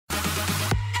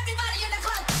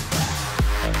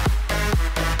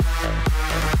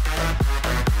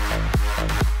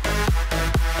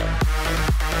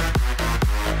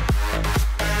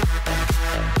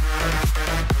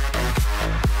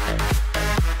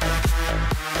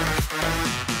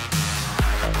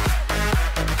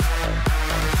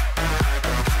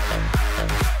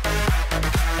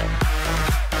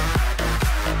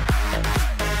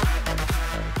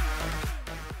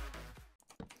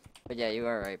you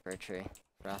are right, Bertree.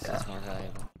 Frost is more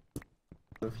valuable.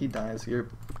 If he dies, you're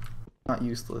not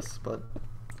useless, but...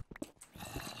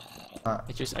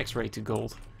 It just X-ray to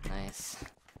gold. Nice.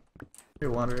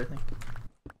 Your water, I think.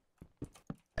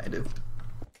 I do.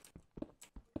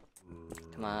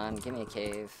 Come on, give me a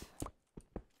cave.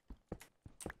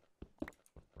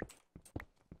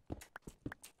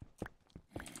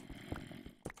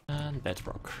 And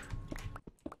bedrock.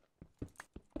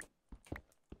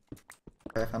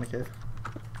 Okay, I found a cave.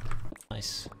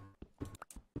 Nice.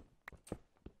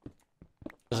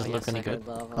 Does it look any good?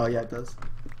 Oh yeah, it does.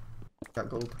 Got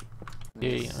gold.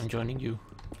 Nice. Yay, I'm joining you.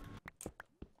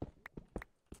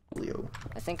 Leo.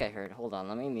 I think I heard. Hold on,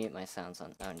 let me mute my sounds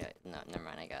on. Oh no, never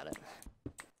mind. I got it.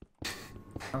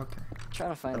 Okay. Trying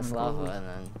to find this lava and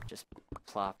then just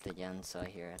plopped again, so I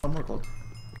hear it. One more gold.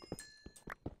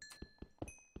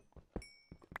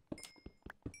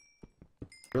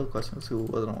 Real question is who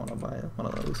wouldn't want to buy one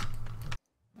of those?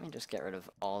 Let me just get rid of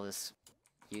all this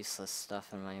useless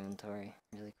stuff in my inventory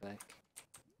really quick.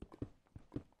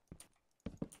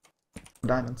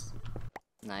 Diamonds.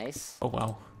 Nice. Oh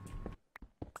wow.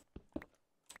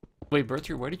 Wait,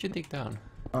 Bertree, where did you dig down?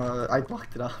 I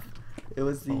blocked it off. It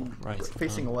was the right.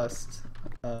 facing west.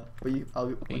 But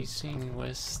Facing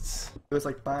west. It was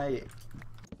like by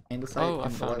andesite. Oh, I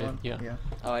found it. Yeah.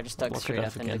 Oh, I just dug Block it straight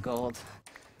off up into again. gold.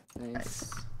 Nice.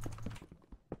 Nice.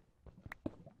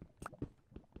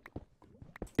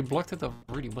 You blocked it up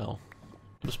really well.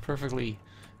 It was perfectly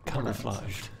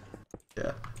camouflaged.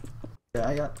 Yeah. Yeah,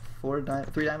 I got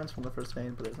 3 diamonds from the first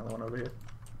vein, but there's another one over here.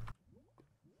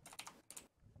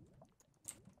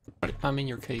 I'm in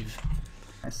your cave.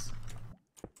 Nice.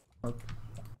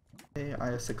 Okay, I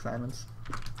have 6 diamonds.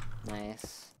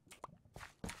 Nice.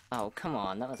 Oh, come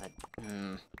on, that was a...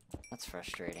 that's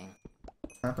frustrating.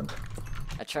 What happened?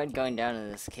 I tried going down in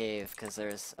this cave because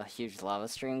there's a huge lava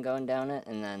stream going down it,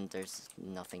 and then there's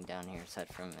nothing down here aside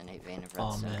from an 8 vein of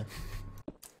redstone. Oh man.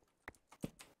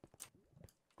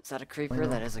 Is that a creeper?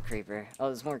 That is a creeper. Oh,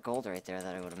 there's more gold right there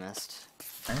that I would have missed.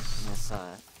 Nice. I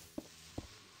saw it.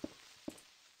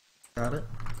 Got it.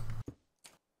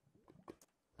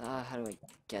 How do I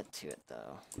get to it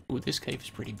though? Ooh, this cave is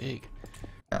pretty big.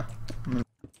 Yeah, I'm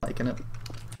liking it.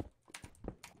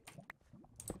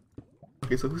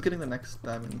 Okay, so who's getting the next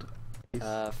diamond?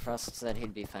 Frost said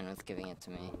he'd be fine with giving it to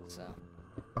me, so...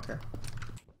 Okay.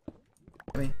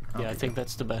 Me? Yeah, I think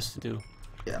that's the best to do.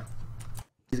 Yeah.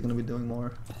 He's gonna be doing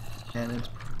more damage.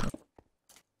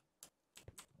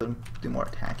 Do more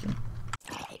attacking.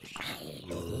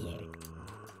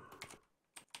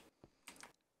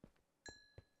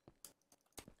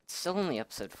 It's still only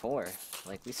episode 4.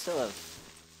 Like, we still have...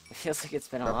 It feels like it's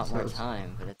been a lot more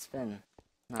time, but it's been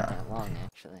not that long,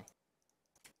 actually.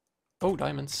 Oh,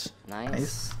 diamonds.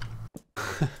 Nice.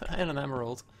 And an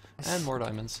emerald. And more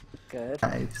diamonds. Good.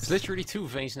 Nice. It's literally 2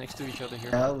 veins next to each other here.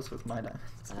 That was with my diamonds.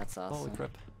 That's awesome. Holy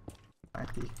crap.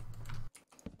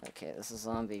 Okay, this is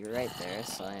zombie right there,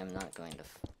 so I am not going to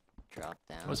drop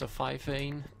down. It was a 5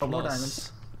 vein. Oh, more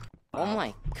diamonds. Oh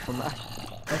my god.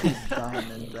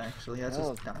 Diamonds, actually. That's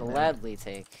I'll just diamonds. gladly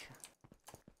take.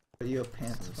 But you have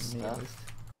pants some from me at stuff. least.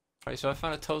 Alright, so I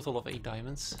found a total of 8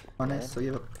 diamonds. Oh, nice. So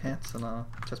you have pants and a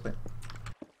chest plate.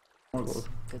 More gold.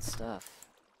 Good stuff.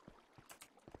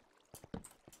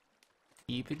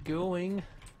 Keep it going.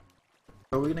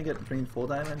 So are we gonna get green full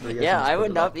diamond? Or you guys Yeah, gonna I split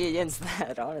would it not up? be against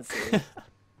that, honestly.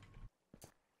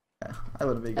 Yeah, I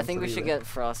wouldn't be I against think it we should either. get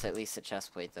Frost at least a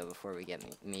chest plate though before we get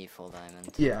me full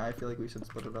diamond. Yeah, I feel like we should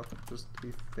split it up just to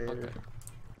be fair. Okay.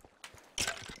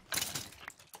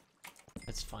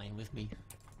 That's fine with me.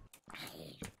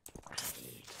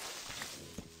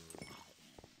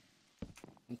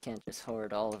 You can't just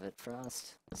hoard all of it,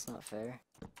 Frost. That's not fair.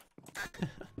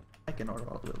 I can order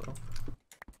all of it though.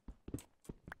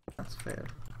 That's fair.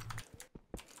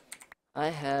 I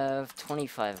have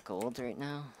 25 gold right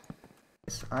now.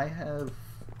 Yes, I have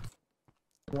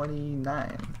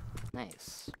 29.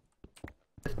 Nice.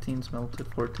 15 smelted,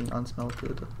 14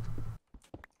 unsmelted.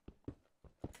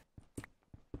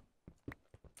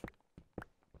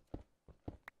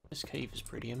 This cave is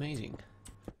pretty amazing.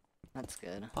 That's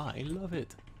good. I love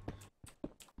it.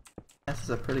 This is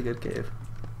a pretty good cave.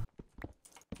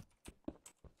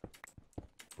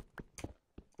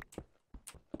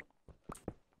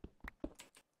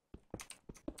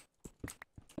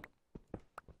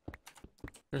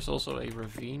 There's also a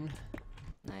ravine,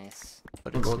 Nice.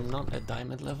 but it's not at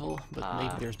diamond level, but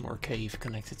maybe there's more cave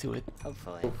connected to it.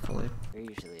 Hopefully. Hopefully. There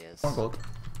usually is. More gold.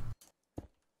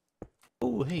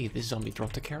 Oh hey, this zombie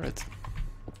dropped a carrot.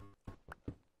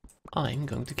 I'm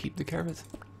going to keep the carrot.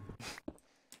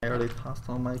 I already tossed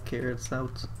all my carrots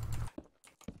out.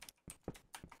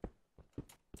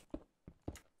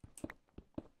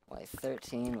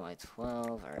 Y13, Y12.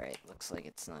 Alright, looks like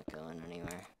it's not going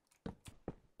anywhere.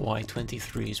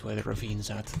 Y23 is where the ravine's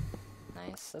at.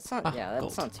 Nice. That's not, yeah, that's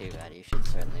gold. not too bad. You should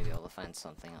certainly be able to find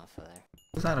something off of there.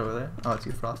 What's that over there? Oh, it's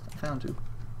you, Frost. I found you.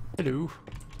 Hello.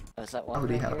 Oh, is that one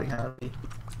Howdy, right howdy, here? howdy.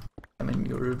 I'm in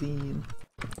your ravine.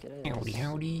 Get it. Howdy,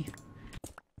 howdy.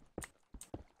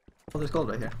 Oh, there's gold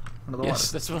right here. Under the Yes,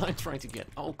 water. that's what I'm trying to get.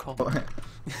 Oh, come Oh, on.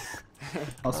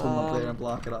 I'll swim up there and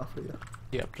block it off for you.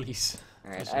 Yeah, please.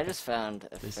 Alright, Yes, I okay. just found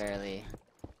a This- fairly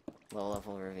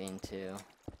low-level ravine, too.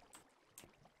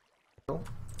 Cool.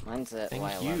 Mine's at Thank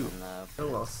Y11, you. though. You're but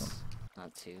welcome. it's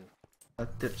Not too, I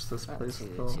ditched this not place too,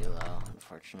 to go too low,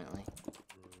 unfortunately.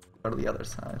 to the other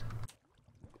side.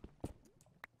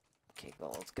 Okay,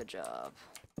 gold. Good job.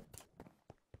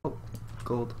 Oh,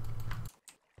 gold.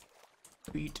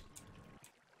 Sweet.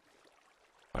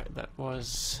 Right, that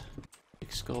was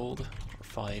 6 gold, or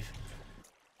 5.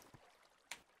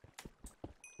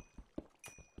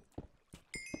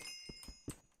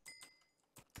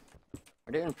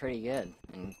 We're doing pretty good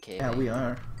in caving. Yeah, we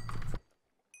are.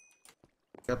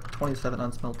 Got 27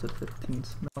 unsmelted, 15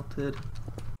 smelted.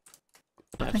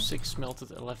 I have 6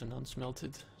 smelted, 11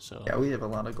 unsmelted, so... Yeah, we have a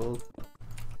lot of gold.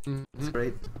 It's Mhm.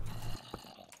 great.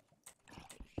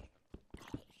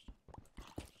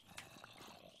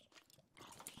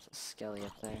 There's a skelly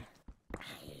up there.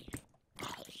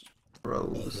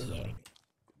 Rose.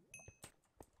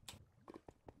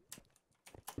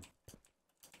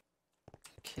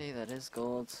 Okay, that is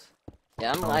gold.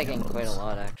 Yeah, I'm Oh, lagging quite a emeralds.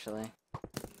 lot, actually.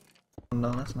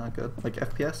 No, that's not good. Like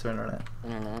FPS or internet?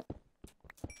 Internet.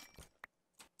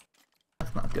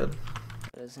 That's not good.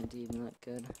 That is indeed not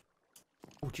good.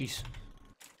 Oh, jeez.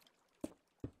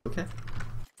 Okay.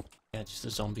 Yeah, just a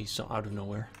zombie so out of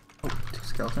nowhere. Oh, 2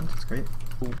 skeletons. That's great.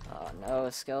 Oh no,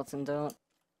 a skeleton don't.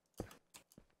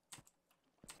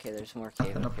 Okay, there's more cave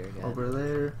Nothing up up here, good. over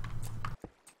there.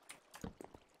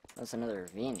 That's another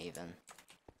ravine, even.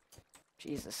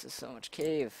 Jeez, this is so much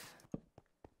cave.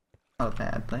 Not a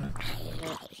bad thing.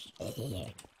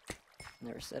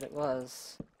 Never said it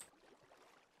was.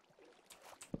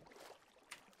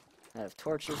 I have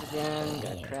torches again,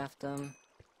 gotta craft them.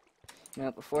 You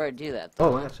know, before I do that,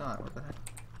 though, Oh, I got shot. What the heck?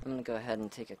 I'm gonna go ahead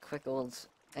and take a quick old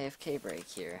AFK break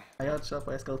here. I got shot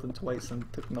by a skeleton twice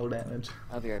and took no damage.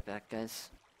 I'll be right back, guys.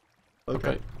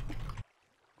 Okay.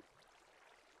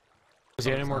 Is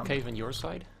there any more Zombie. cave on your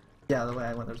side? Yeah, the way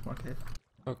I went, there's more cave.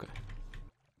 Okay.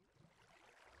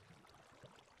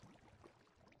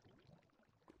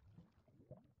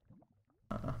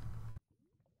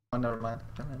 Oh, never mind.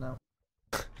 I ran out.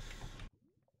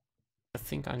 I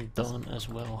think I'm done as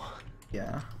well.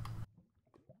 Yeah.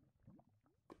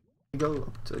 You go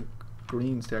up to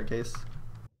green staircase.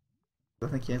 I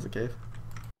think he has a cave.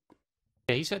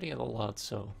 Yeah, he said he had a lot,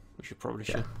 so we should probably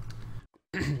Yeah.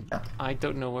 Yeah. I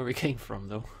don't know where we came from,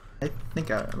 though. I think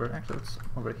I remember. Actually, it's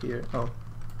over here. Oh.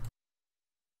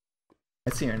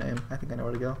 I see your name. I think I know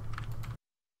where to go.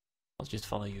 I'll just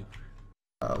follow you.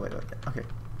 Oh, wait. Okay.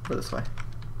 Go this way.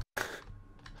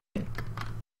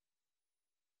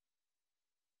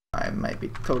 I might be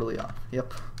totally off.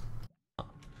 Yep.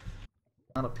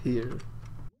 Not up here.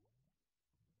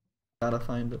 Gotta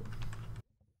find it.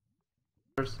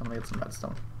 First, I'm gonna get some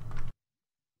redstone.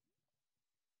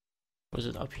 Was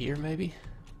it up here, maybe?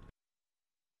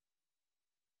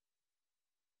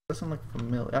 Doesn't look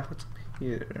familiar. Ah, it's up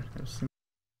here. I've seen.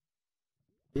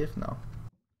 If no.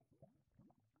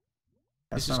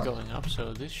 That's This is not- going up,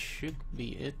 so this should be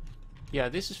it. Yeah,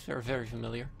 this is very, very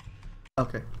familiar.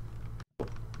 Okay.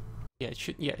 Yeah, it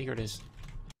should. Yeah, here it is.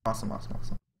 Awesome.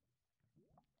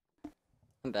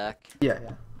 I'm back. Yeah.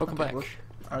 Welcome Okay, back. well,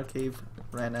 our cave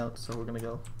ran out, so we're gonna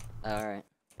go Alright.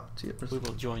 up to yours. We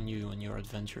will join you on your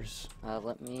adventures.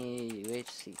 Let me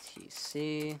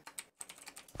UHCTC.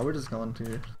 Oh, we're just going to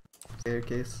your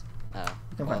staircase. Oh,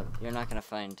 You can well, find- you're not gonna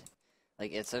find...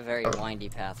 Like, it's a very Oh. windy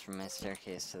path from my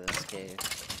staircase to this cave.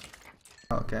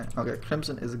 Okay.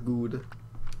 Crimson is good.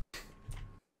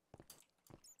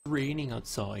 Raining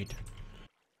outside.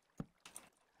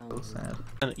 So sad.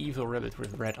 An evil rabbit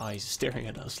with red eyes staring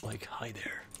at us like, hi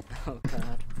there. Oh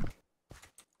god.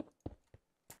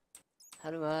 How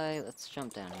do I... Let's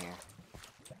jump down here.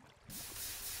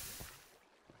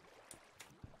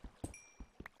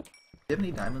 Do you have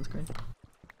any diamonds, Green?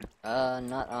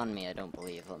 Not on me, I don't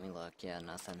believe. Let me look. Yeah,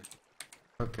 nothing.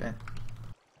 Okay.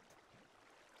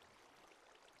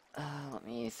 Let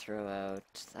me throw out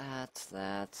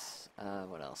that,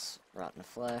 what else? Rotten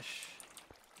flesh.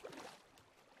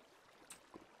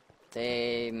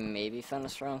 They maybe found a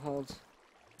stronghold?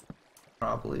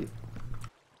 Probably.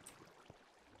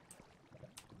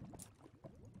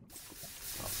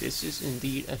 This is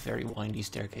indeed a very windy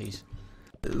staircase.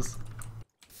 It is.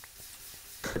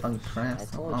 I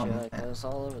told you, it goes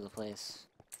all over the place.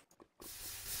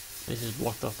 This is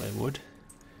blocked off by wood.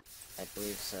 I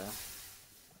believe so.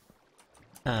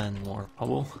 And more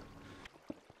rubble.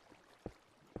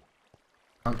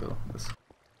 I'll go this.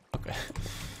 Okay.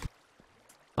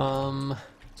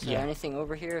 Is there anything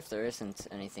over here? If there isn't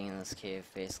anything in this cave,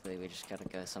 basically we just gotta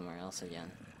go somewhere else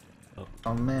again.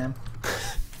 Oh man.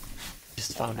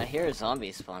 Just found I it. hear a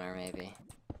zombie spawner, maybe.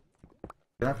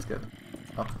 That's good.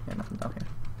 Oh, yeah, nothing down here.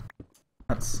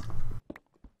 That's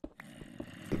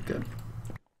good.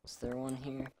 Is there one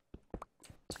here?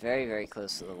 It's very, very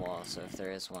close to the wall, so if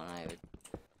there is one, I would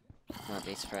not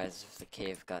be surprised if the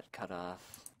cave got cut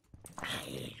off.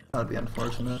 That'd be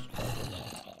unfortunate.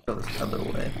 Go this other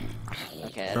way.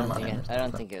 Okay, I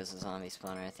don't think it was a zombie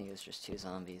spawner. I think it was just two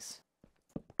zombies.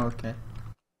 Okay.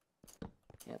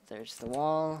 Yep, there's the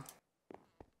wall.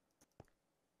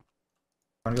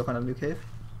 Wanna go find a new cave?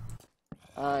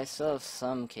 I still have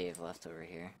some cave left over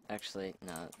here. Actually,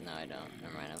 no, I don't.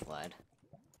 Never mind, I've lied.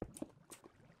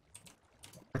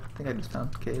 I think I just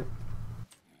found a cave.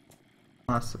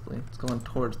 Possibly. It's going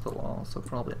towards the wall, so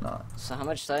probably not. So how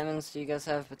much diamonds do you guys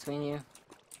have between you?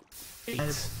 8.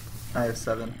 I have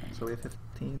 7, so we have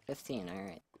 15. 15,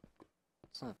 alright.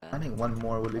 It's not bad. I think one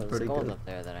more would be There's pretty gold good. up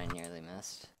there that I nearly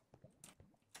missed.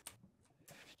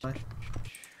 What?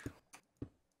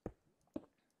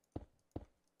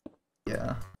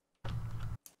 Yeah.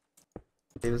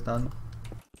 Cave is done.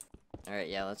 Alright,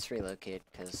 yeah, let's relocate,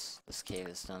 because this cave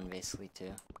is done basically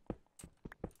too.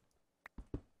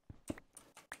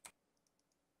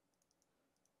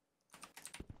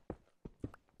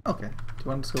 Okay. Do you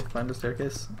want to just go find a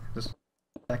staircase? Just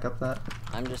back up that?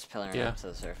 I'm just pillaring Yeah. up to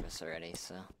the surface already,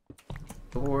 so...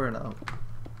 Or no.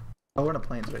 Oh, we're in a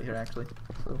plains right here, actually.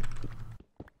 So,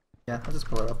 yeah, I'll just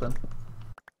pull it up then.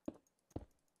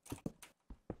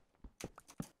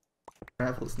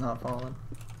 Gravel's not falling.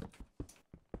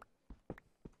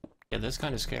 Yeah, that's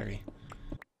kind of scary.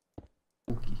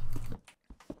 Spooky.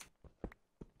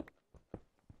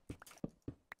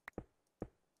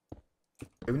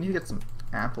 Okay, we need to get some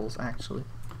apples, actually.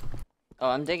 Oh,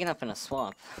 I'm digging up in a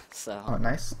swamp, so... Oh,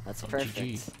 nice. That's Oh, perfect.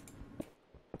 GG.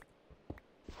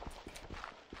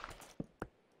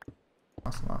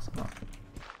 Awesome, awesome, awesome.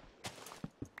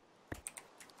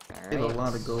 We have a Alright.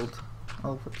 lot of gold.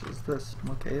 Oh, what is this?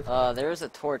 More cave? There was a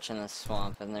torch in this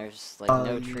swamp, and there's, like,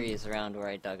 no trees around where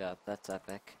I dug up. That's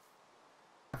epic.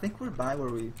 I think we're by where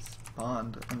we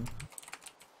spawned. And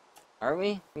Are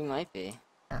we? We might be.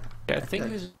 yeah, Yeah, I think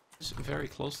this is very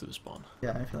close to the spawn.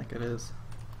 yeah, I feel like it is.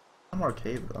 One more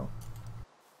cave, though.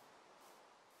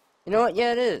 You know what?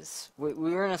 Yeah, it is. We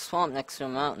were in a swamp next to a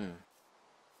mountain.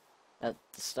 At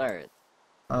the start.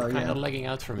 Oh, Kind yeah. of lagging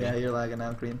out from me. Yeah, you're lagging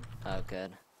out, Green. Oh,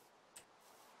 good.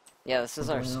 Yeah, this is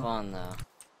our Well. spawn, though.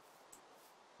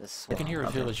 This I swamp. can hear a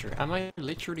Okay. villager. Am I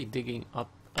literally digging up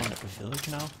on a village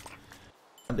now?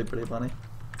 That'd be pretty funny.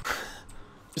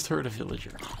 Just heard a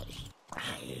villager.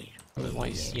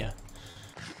 Otherwise, yeah.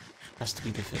 Has to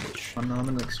be the village. Oh no, I'm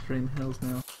in the extreme hills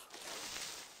now.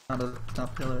 Not a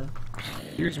top pillar.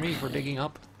 Here's me for digging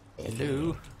up.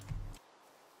 Hello.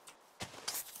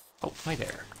 Oh, hi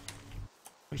there.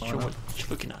 Not sure what you're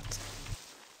looking at.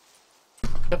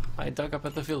 Yep, I dug up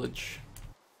at the village.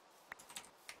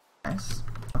 Nice.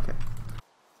 Okay.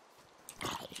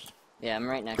 Yeah, I'm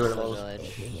right next Good to the holes.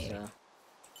 village, so...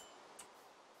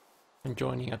 I'm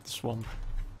joining at the swamp.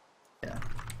 Yeah.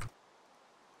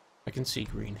 I can see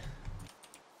green.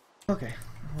 Okay,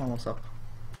 I'm almost up.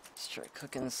 Let's try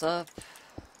cooking this up.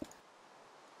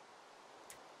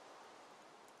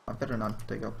 I better not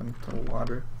dig up into the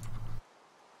water.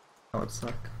 That would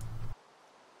suck.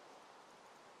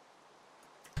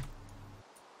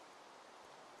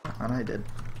 And I did.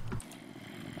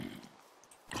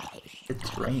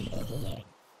 It's raining.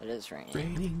 It is raining.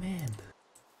 Raining man.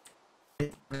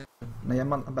 Yeah, I'm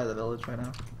by the village right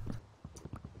now.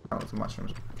 Oh, it's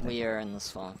mushrooms. We are in the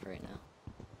swamp right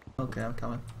now. Okay, I'm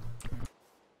coming.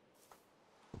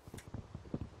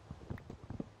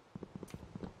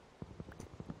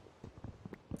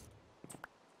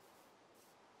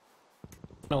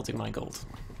 Melting my gold.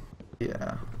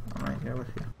 Yeah, I'm right here with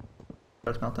you.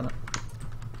 Start smelting it.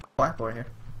 Black boy here.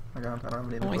 I don't have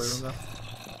any Nice. though.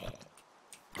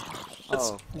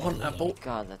 That's Oh, one apple.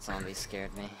 God, that zombie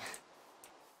scared me.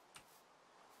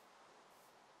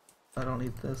 I don't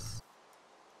need this.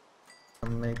 I'll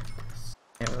make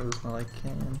arrows while I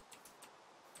can.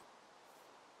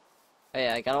 Oh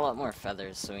yeah, I got a lot more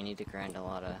feathers, so we need to grind a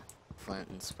lot of flint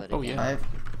and split Oh, again. yeah. I've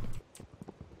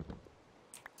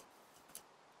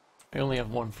I only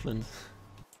have one flint.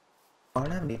 I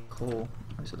don't have any coal.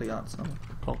 I should have got some.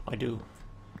 Oh, I do.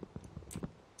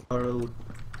 Borrow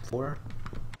 4.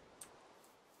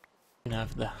 You can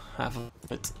have the half of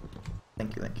it.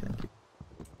 Thank you, thank you, thank you.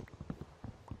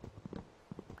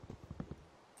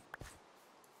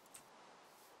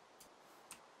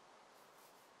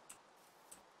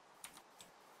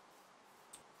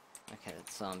 Okay,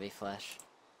 that's zombie flesh.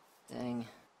 Dang.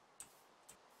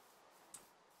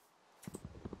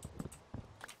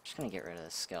 Just gonna get rid of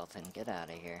the skeleton. Get out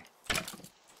of here.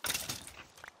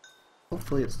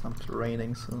 Hopefully it stops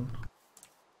raining soon.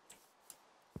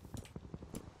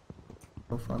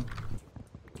 No fun.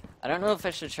 I don't know if I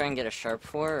should try and get a sharp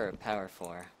 4 or a power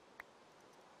 4.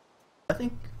 I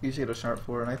think you should get a sharp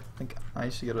 4, and I think I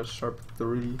should get a sharp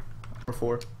 3 or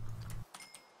 4.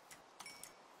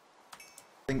 I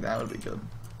think that would be good.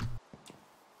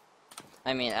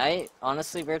 I mean,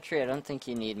 honestly, Bertree, I don't think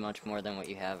you need much more than what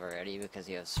you have already because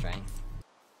you have strength.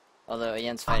 Although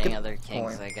against fighting other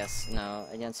kings, I guess, no,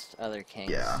 against other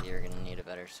kings, Yeah. You're gonna need a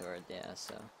better sword, yeah,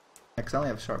 so. Yeah, 'cause I only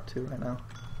have sharp 2 right now.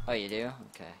 Oh, you do?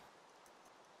 Okay.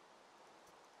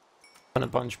 And a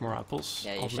bunch more apples.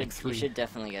 Yeah, I'll make 3. you should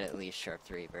definitely get at least sharp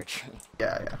 3, Bertree.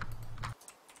 Yeah, yeah.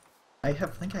 I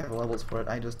think I have levels for it,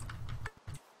 I just...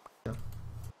 Yeah.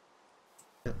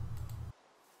 Yeah.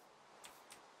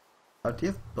 Do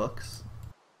you have books?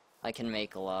 I can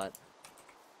make a lot.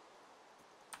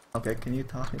 Okay, can you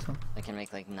toss me some? I can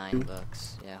make like 9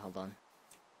 books. Yeah, hold on.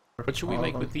 What should we All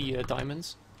make of with them? the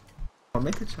diamonds? I'll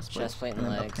make a chestplate. Chestplate and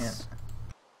then the legs. pant.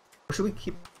 Or should we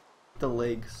keep the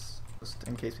legs just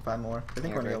in case we find more? I think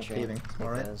Here, we're gonna go Bertree, caving take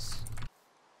tomorrow, right? those.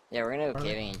 Yeah, we're gonna go Are they?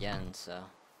 caving again, so.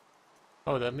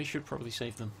 Oh, then we should probably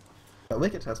save them. But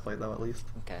make a chestplate though, at least.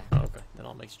 Okay. Oh, okay, then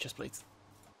I'll make chest plates.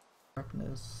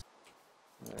 Sharpness.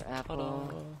 Another apple.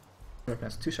 Ta-da.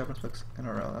 Sharpness. 2 sharpness books in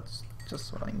a row. That's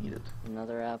just what I needed.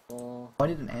 Another apple. Oh, I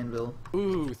need an anvil.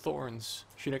 Ooh, thorns.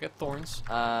 Should I get thorns?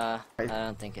 I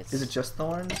don't think it's. Is it just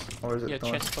thorns? Or is it Yeah,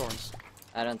 thorns? chest thorns.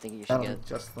 I don't think you I should don't get. think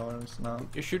just thorns, no.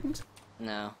 You shouldn't?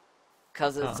 No.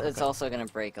 Cause it's Oh, it's okay. also gonna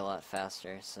break a lot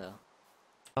faster, so.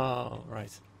 Oh,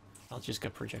 right. I'll just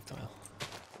get projectile.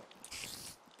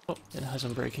 Oh, it has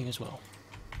some breaking as well.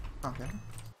 Okay.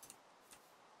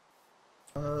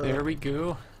 There we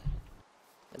go.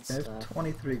 It's I have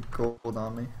 23 gold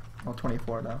on me. Well,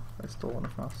 24 now. I stole one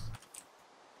from us.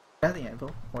 I have the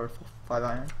anvil, or 5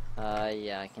 iron.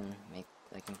 yeah, I can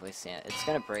place the. It's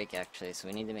gonna break actually, so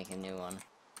we need to make a new one.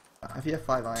 If you have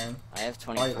 5 iron, I have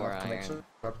all you 24 have to make iron.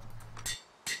 sharp.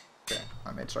 Okay,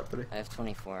 I made sharp 3. I have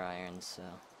 24 iron, so.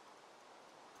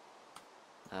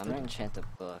 I'm gonna enchant the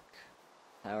book.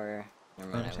 Power.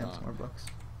 Never mind, I Enchant some more won't. books.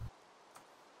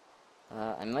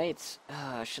 I might.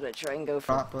 Should I try and go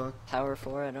for Prop book. power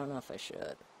 4? I don't know if I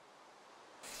should.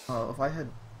 Oh, if I had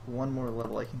one more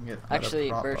level, I can get. Actually,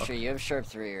 prop book. Bertree, you have sharp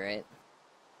 3, right?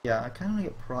 Yeah, I kind of want to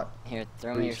get prop. Here,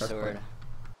 throw 3 me your chest sword. plate.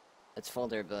 It's full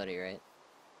durability, right?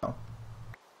 Oh,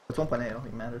 it's 1.8. I don't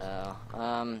think it matters.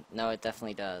 Oh, no, it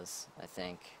definitely does, I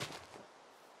think.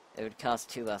 It would cost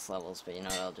 2 less levels, but you know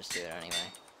what, I'll just do it anyway.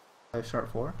 I have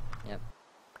sharp 4. Yep.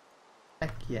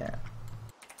 Heck yeah.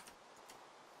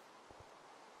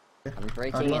 I'm do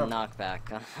breaking you and wanna-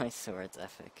 knockback on my sword's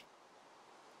epic.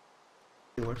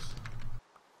 Worse.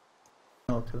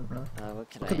 No, it couldn't really. What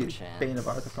could It I could be enchant? Bane of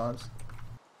Arthropods.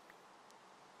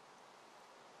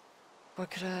 What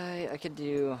could I could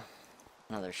do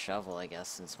another shovel, I guess,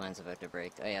 since mine's about to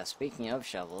break. Oh yeah, speaking of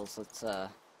shovels, let's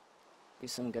do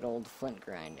some good old flint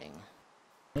grinding.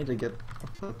 I need to get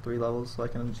up to 3 levels so I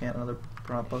can enchant another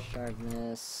prop book.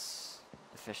 Sharpness,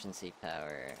 efficiency,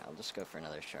 power. I'll just go for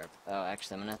another sharp. Oh,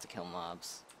 actually, I'm gonna have to kill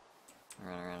mobs.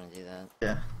 Run around and do that.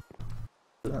 Yeah.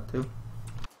 Do that too.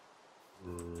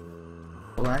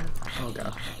 What? Oh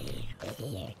god.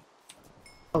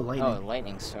 Oh, lightning. Oh,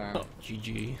 lightning storm. Oh,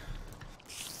 GG.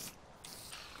 It's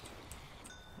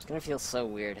gonna feel so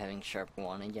weird having sharp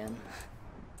 1 again.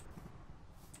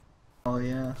 Oh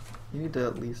yeah. You need to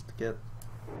at least get.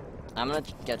 I'm gonna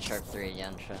get sharp 3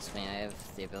 again, trust me, I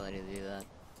have the ability to do that.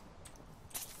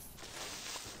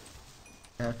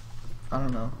 Yeah. I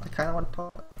don't know. I kind of want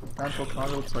to natural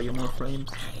toggle so I get more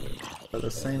frames. But at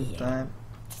the same time,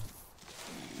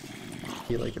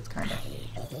 I feel like it's kind of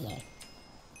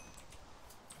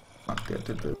not good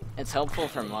to do. It's helpful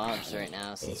for mobs right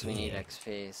now since we need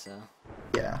XP, so.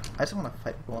 Yeah. I just want to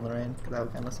fight people in the rain because that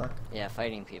would kind of suck. Yeah,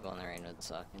 fighting people in the rain would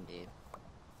suck indeed.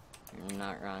 You're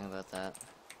not wrong about that.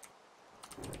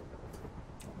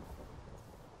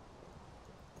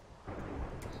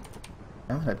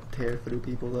 I'm gonna tear through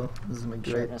people though. This is gonna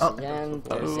be great. Sharpness Oh, again. I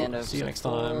got There's the end Oh, of see you next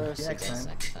episode time. four. See you next time.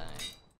 Next time.